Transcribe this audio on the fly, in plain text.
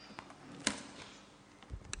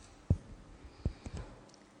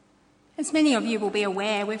As many of you will be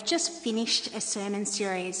aware, we've just finished a sermon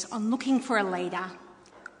series on looking for a leader,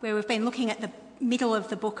 where we've been looking at the middle of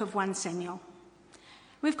the book of 1 Samuel.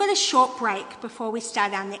 We've got a short break before we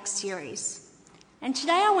start our next series. And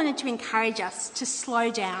today I wanted to encourage us to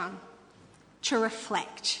slow down, to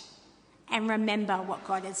reflect, and remember what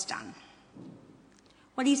God has done.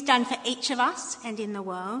 What he's done for each of us and in the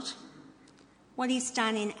world, what he's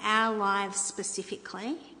done in our lives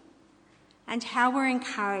specifically, and how we're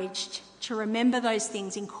encouraged to remember those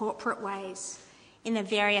things in corporate ways in the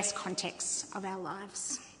various contexts of our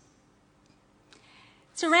lives.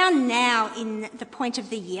 It's around now in the point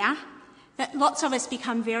of the year that lots of us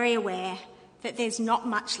become very aware that there's not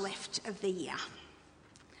much left of the year.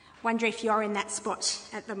 Wonder if you're in that spot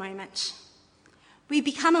at the moment. We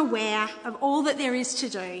become aware of all that there is to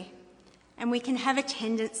do, and we can have a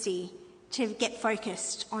tendency to get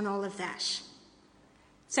focused on all of that.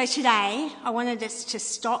 So today, I wanted us to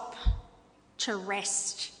stop, to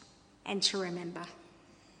rest, and to remember.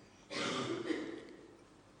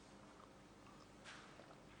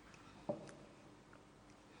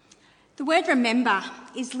 The word remember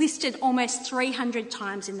is listed almost 300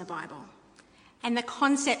 times in the Bible, and the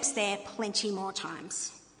concept's there plenty more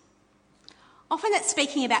times. Often it's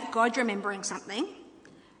speaking about God remembering something,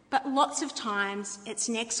 but lots of times it's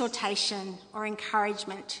an exhortation or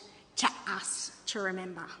encouragement to us to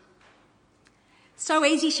remember. So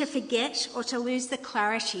easy to forget or to lose the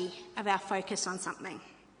clarity of our focus on something.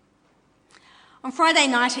 On Friday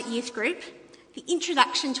night at youth group, the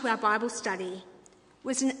introduction to our Bible study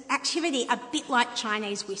was an activity a bit like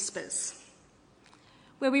Chinese whispers,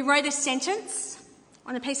 where we wrote a sentence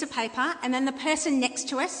on a piece of paper and then the person next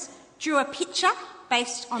to us drew a picture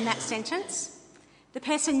based on that sentence. The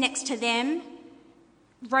person next to them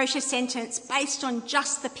wrote a sentence based on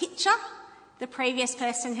just the picture the previous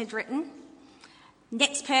person had written.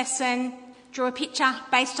 Next person drew a picture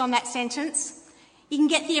based on that sentence. You can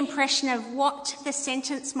get the impression of what the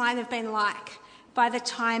sentence might have been like by the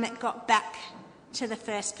time it got back to the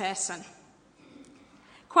first person.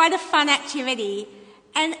 Quite a fun activity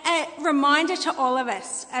and a reminder to all of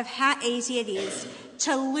us of how easy it is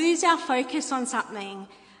to lose our focus on something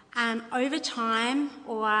over time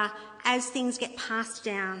or as things get passed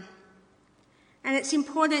down. And it's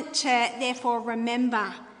important to therefore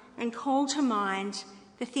remember and call to mind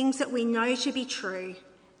the things that we know to be true,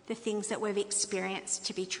 the things that we've experienced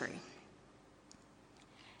to be true.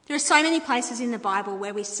 There are so many places in the Bible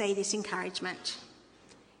where we see this encouragement.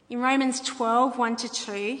 In Romans 12,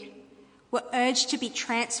 1-2, we're urged to be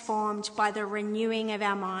transformed by the renewing of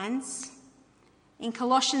our minds. In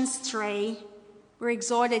Colossians 3, we're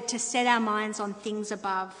exhorted to set our minds on things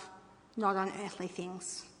above, not on earthly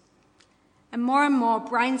things. And more,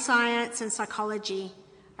 brain science and psychology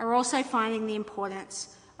are also finding the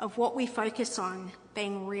importance of what we focus on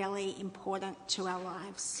being really important to our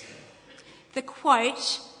lives. The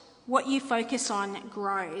quote, "What you focus on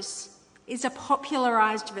grows," is a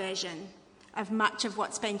popularised version of much of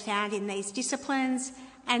what's been found in these disciplines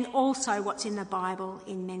and also what's in the Bible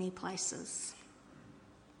in many places.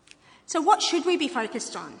 So what should we be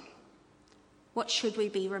focused on? What should we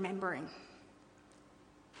be remembering?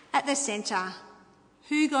 At the centre,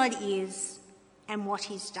 who God is and what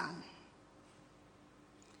he's done.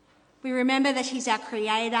 We remember that he's our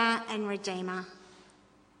creator and redeemer,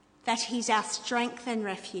 that he's our strength and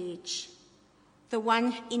refuge, the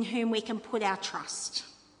one in whom we can put our trust.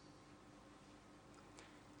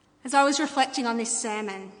 As I was reflecting on this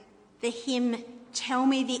sermon, the hymn, "Tell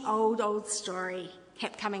Me the Old, Old Story,"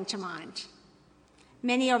 kept coming to mind.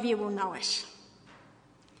 Many of you will know it.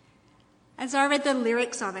 As I read the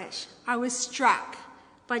lyrics of it, I was struck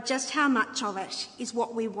by just how much of it is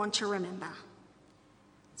what we want to remember.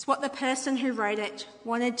 It's what the person who wrote it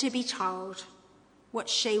wanted to be told, what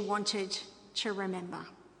she wanted to remember.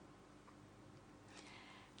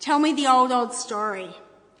 Tell me the old, old story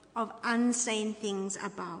of unseen things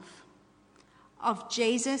above, of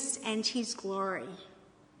Jesus and his glory,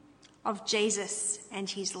 of Jesus and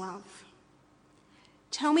his love.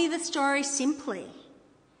 Tell me the story simply,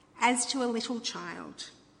 as to a little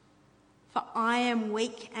child, for I am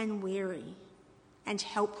weak and weary and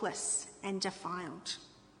helpless and defiled.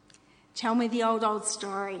 Tell me the old, old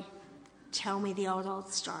story. Tell me the old,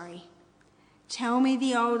 old story. Tell me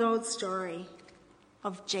the old, old story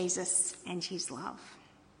of Jesus and his love.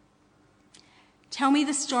 Tell me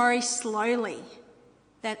the story slowly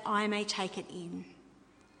that I may take it in.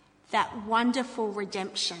 That wonderful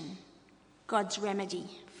redemption, God's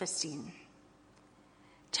remedy for sin.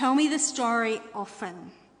 Tell me the story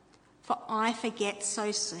often, for I forget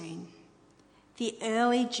so soon. The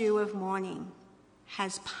early dew of morning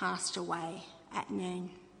has passed away at noon.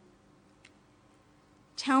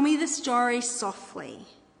 Tell me the story softly,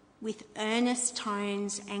 with earnest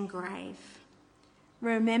tones and grave.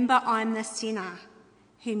 Remember I'm the sinner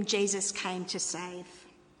whom Jesus came to save.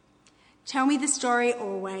 Tell me the story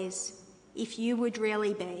always, if you would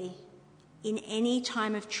really be, in any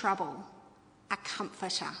time of trouble, a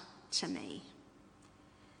comforter to me.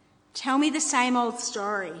 Tell me the same old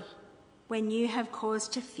story when you have cause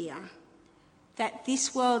to fear that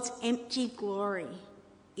this world's empty glory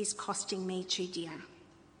is costing me too dear.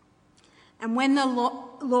 And when the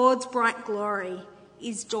Lord's bright glory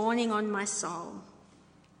is dawning on my soul,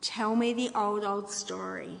 tell me the old, old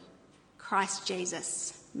story, Christ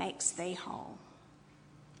Jesus makes thee whole.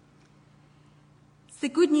 It's the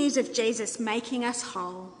good news of Jesus making us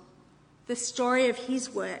whole, the story of his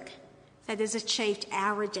work that has achieved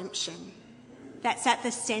our redemption, that's at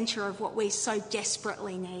the centre of what we so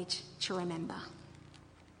desperately need to remember.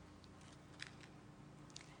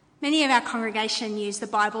 Many of our congregation use the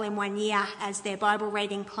Bible in 1 year as their Bible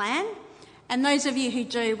reading plan, and those of you who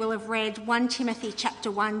do will have read 1 Timothy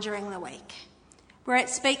chapter 1 during the week, where it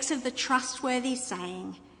speaks of the trustworthy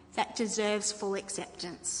saying that deserves full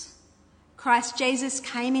acceptance. Christ Jesus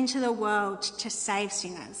came into the world to save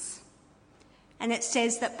sinners. And it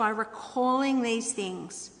says that by recalling these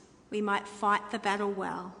things, we might fight the battle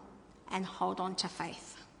well and hold on to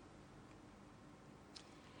faith.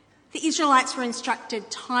 The Israelites were instructed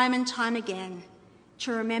time and time again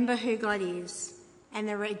to remember who God is and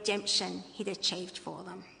the redemption he'd achieved for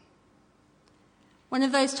them. One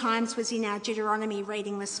of those times was in our Deuteronomy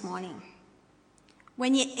reading this morning.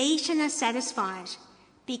 When you eat and are satisfied,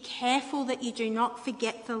 be careful that you do not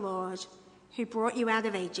forget the Lord who brought you out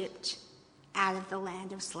of Egypt, out of the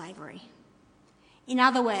land of slavery. In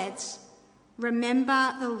other words,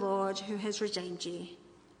 remember the Lord who has redeemed you,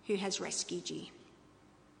 who has rescued you.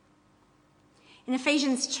 In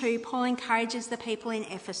Ephesians 2, Paul encourages the people in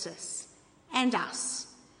Ephesus and us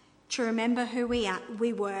to remember who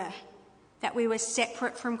we were, that we were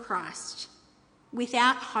separate from Christ,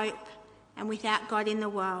 without hope and without God in the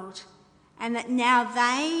world, and that now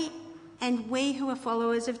they and we who are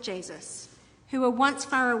followers of Jesus, who were once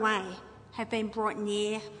far away, have been brought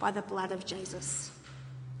near by the blood of Jesus.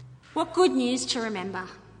 What good news to remember.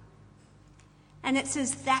 And it's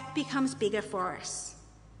as that becomes bigger for us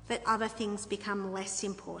that other things become less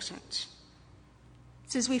important.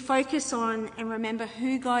 It's as we focus on and remember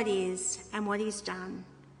who God is and what he's done,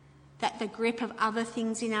 that the grip of other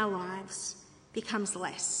things in our lives becomes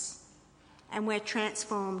less, and we're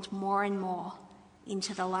transformed more and more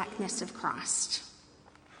into the likeness of Christ.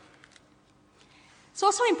 It's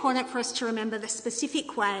also important for us to remember the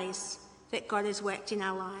specific ways that God has worked in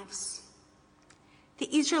our lives.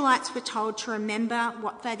 The Israelites were told to remember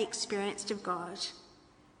what they'd experienced of God.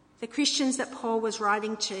 The Christians that Paul was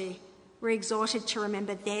writing to were exhorted to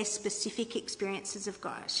remember their specific experiences of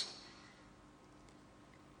God.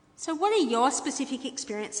 So what are your specific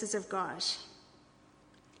experiences of God?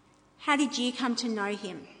 How did you come to know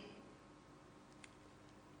him?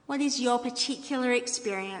 What is your particular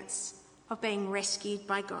experience of being rescued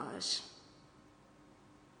by God?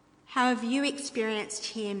 How have you experienced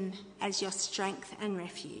him as your strength and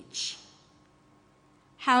refuge?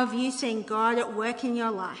 How have you seen God at work in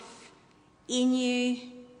your life, in you,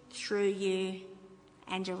 through you,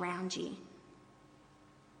 and around you?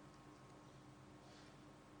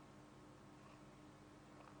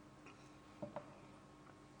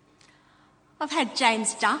 I've had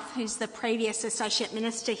James Duff, who's the previous Associate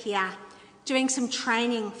Minister here, doing some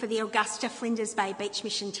training for the Augusta Flinders Bay Beach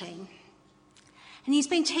Mission team. And he's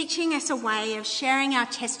been teaching us a way of sharing our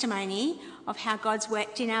testimony of how God's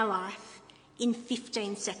worked in our life in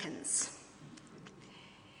 15 seconds.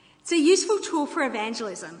 It's a useful tool for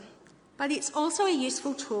evangelism, but it's also a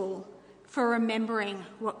useful tool for remembering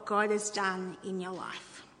what God has done in your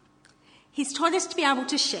life. He's taught us to be able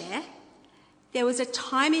to share, there was a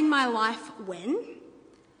time in my life when,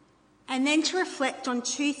 and then to reflect on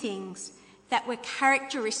two things that were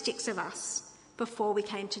characteristics of us before we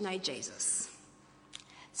came to know Jesus.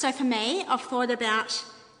 So for me, I've thought about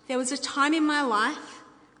there was a time in my life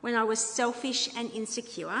when I was selfish and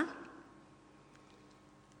insecure.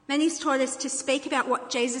 Then he's taught us to speak about what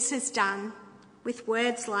Jesus has done with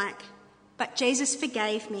words like, but Jesus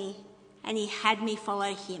forgave me and he had me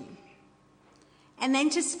follow him. And then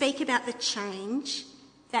to speak about the change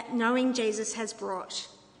that knowing Jesus has brought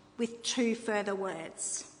with two further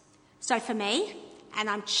words. So for me, and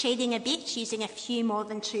I'm cheating a bit using a few more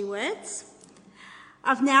than two words,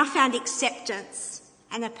 I've now found acceptance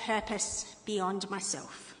and a purpose beyond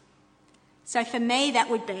myself. So for me, that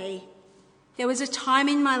would be, There was a time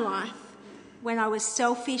in my life when I was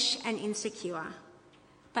selfish and insecure,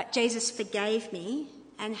 but Jesus forgave me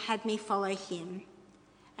and had me follow him.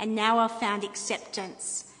 And now I've found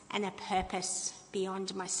acceptance and a purpose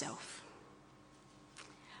beyond myself.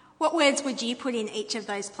 What words would you put in each of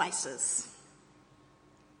those places?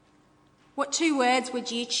 What 2 words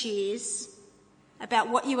would you choose about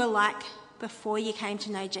what you were like before you came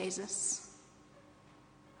to know Jesus?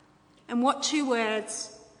 And what 2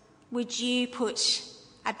 words would you put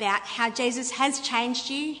about how Jesus has changed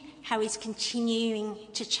you, how he's continuing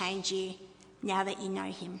to change you now that you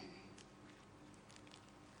know him?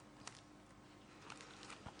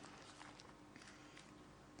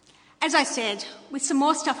 As I said, with some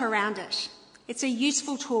more stuff around it, it's a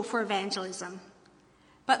useful tool for evangelism.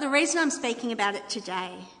 But the reason I'm speaking about it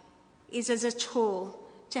today is as a tool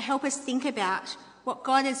to help us think about what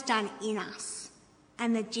God has done in us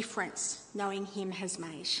and the difference knowing him has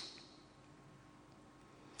made.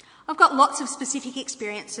 I've got lots of specific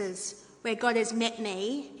experiences where God has met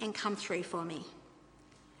me and come through for me.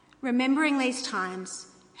 Remembering these times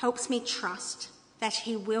helps me trust that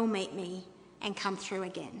he will meet me and come through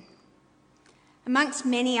again. Amongst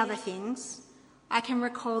many other things, I can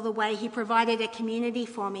recall the way he provided a community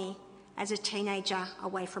for me as a teenager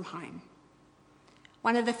away from home.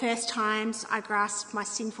 One of the first times I grasped my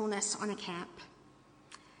sinfulness on a camp.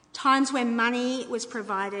 Times when money was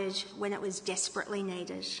provided when it was desperately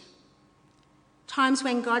needed. Times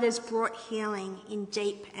when God has brought healing in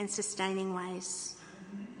deep and sustaining ways.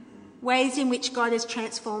 Ways in which God has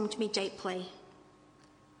transformed me deeply.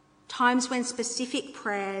 Times when specific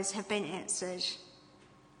prayers have been answered.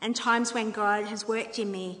 And times when God has worked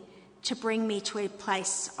in me to bring me to a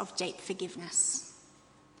place of deep forgiveness.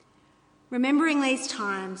 Remembering these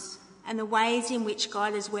times and the ways in which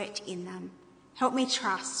God has worked in them help me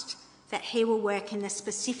trust that he will work in the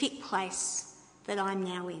specific place that I'm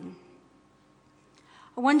now in.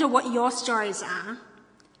 I wonder what your stories are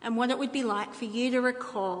and what it would be like for you to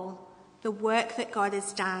recall the work that God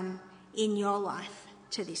has done in your life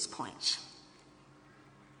to this point.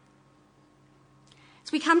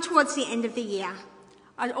 As we come towards the end of the year,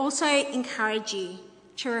 I'd also encourage you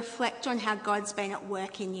to reflect on how God's been at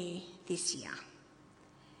work in you this year.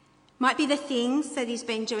 Might be the things that he's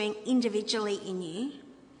been doing individually in you,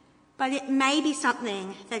 but it may be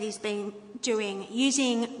something that he's been doing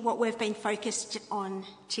using what we've been focused on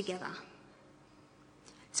together.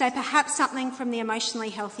 So perhaps something from the Emotionally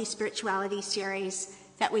Healthy Spirituality series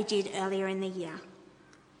that we did earlier in the year.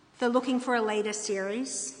 The Looking for a Leader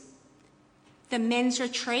series, the men's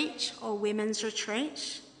retreat or women's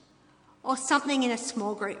retreat, or something in a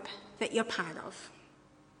small group that you're part of.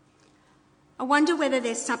 I wonder whether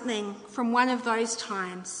there's something from one of those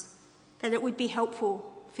times that it would be helpful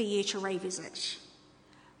for you to revisit,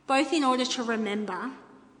 both in order to remember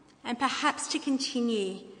and perhaps to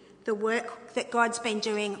continue the work that God's been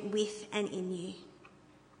doing with and in you.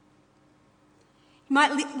 You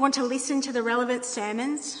might want to listen to the relevant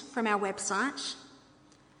sermons from our website,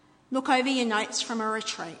 look over your notes from a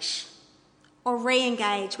retreat, or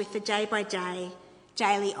re-engage with the day-by-day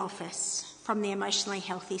daily office from the Emotionally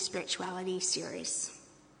Healthy Spirituality series.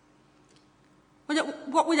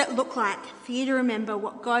 What would it look like for you to remember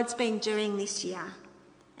what God's been doing this year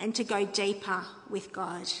and to go deeper with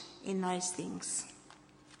God in those things?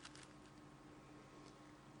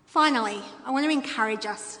 Finally, I want to encourage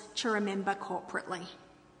us to remember corporately.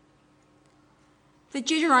 The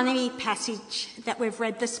Deuteronomy passage that we've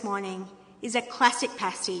read this morning is a classic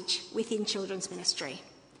passage within children's ministry.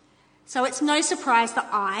 So it's no surprise that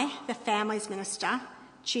I, the families minister,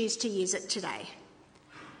 choose to use it today.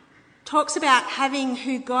 Talks about having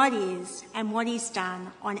who God is and what he's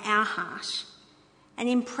done on our heart and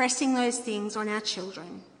impressing those things on our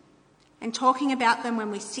children and talking about them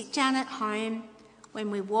when we sit down at home,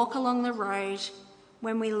 when we walk along the road,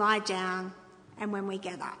 when we lie down and when we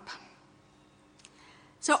get up.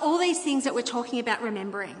 So all these things that we're talking about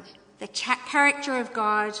remembering, the character of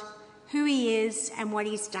God, who he is and what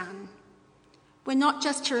he's done, we're not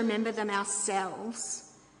just to remember them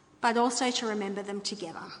ourselves, but also to remember them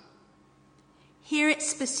together. Here it's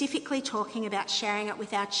specifically talking about sharing it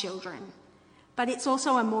with our children, but it's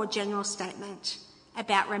also a more general statement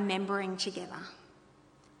about remembering together.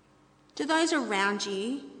 Do those around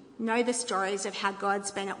you know the stories of how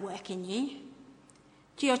God's been at work in you?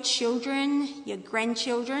 Do your children, your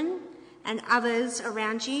grandchildren, and others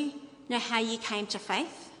around you know how you came to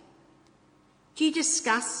faith? Do you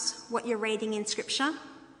discuss what you're reading in Scripture?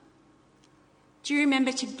 Do you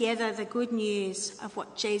remember together the good news of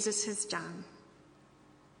what Jesus has done?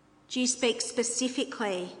 Do you speak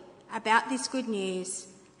specifically about this good news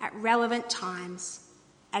at relevant times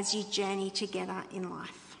as you journey together in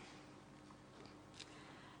life.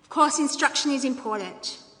 Of course, instruction is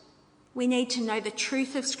important. We need to know the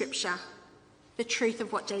truth of Scripture, the truth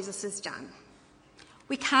of what Jesus has done.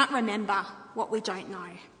 We can't remember what we don't know,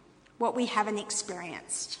 what we haven't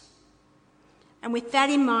experienced. And with that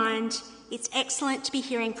in mind, it's excellent to be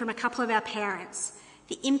hearing from a couple of our parents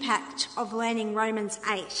the impact of learning Romans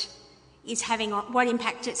 8 is having, what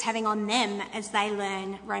impact it's having on them as they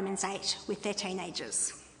learn Romans 8 with their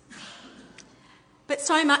teenagers. But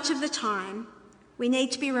so much of the time, we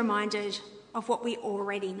need to be reminded of what we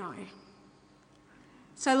already know.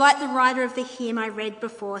 So like the writer of the hymn I read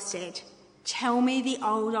before said, tell me the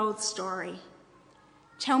old, old story.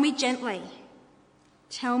 Tell me gently.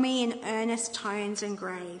 Tell me in earnest tones and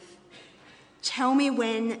grave. Tell me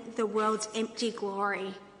when the world's empty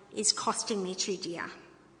glory is costing me too dear.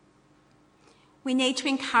 We need to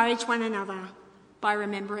encourage one another by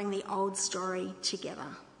remembering the old story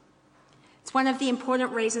together. It's one of the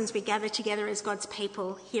important reasons we gather together as God's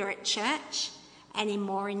people here at church and in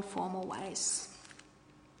more informal ways.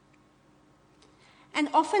 And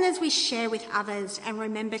often as we share with others and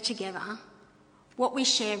remember together, what we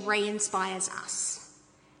share re-inspires us.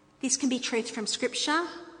 This can be truth from Scripture,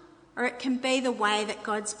 or it can be the way that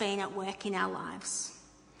God's been at work in our lives.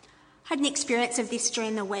 I had an experience of this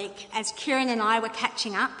during the week as Kieran and I were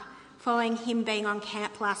catching up following him being on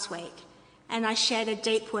camp last week, and I shared a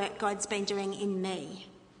deep work God's been doing in me.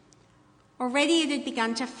 Already it had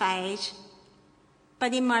begun to fade,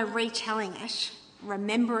 but in my retelling it,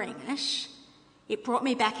 remembering it, it brought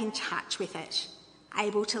me back in touch with it,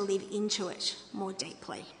 able to live into it more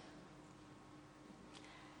deeply.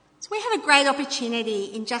 So we have a great opportunity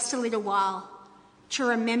in just a little while to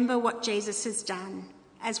remember what Jesus has done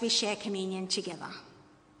as we share communion together.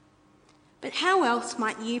 But how else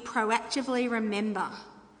might you proactively remember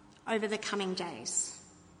over the coming days?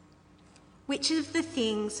 Which of the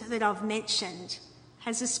things that I've mentioned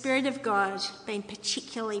has the Spirit of God been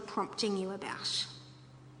particularly prompting you about?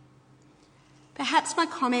 Perhaps my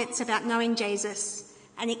comments about knowing Jesus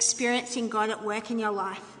and experiencing God at work in your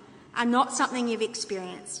life are not something you've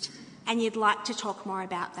experienced and you'd like to talk more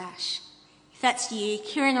about that. If that's you,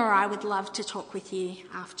 Kieran or I would love to talk with you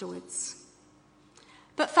afterwards.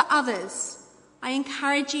 But for others, I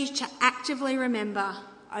encourage you to actively remember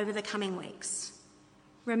over the coming weeks.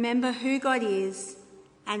 Remember who God is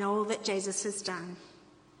and all that Jesus has done.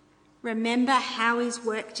 Remember how he's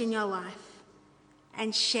worked in your life,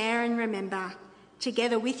 and share and remember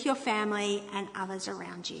together with your family and others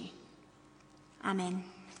around you. Amen.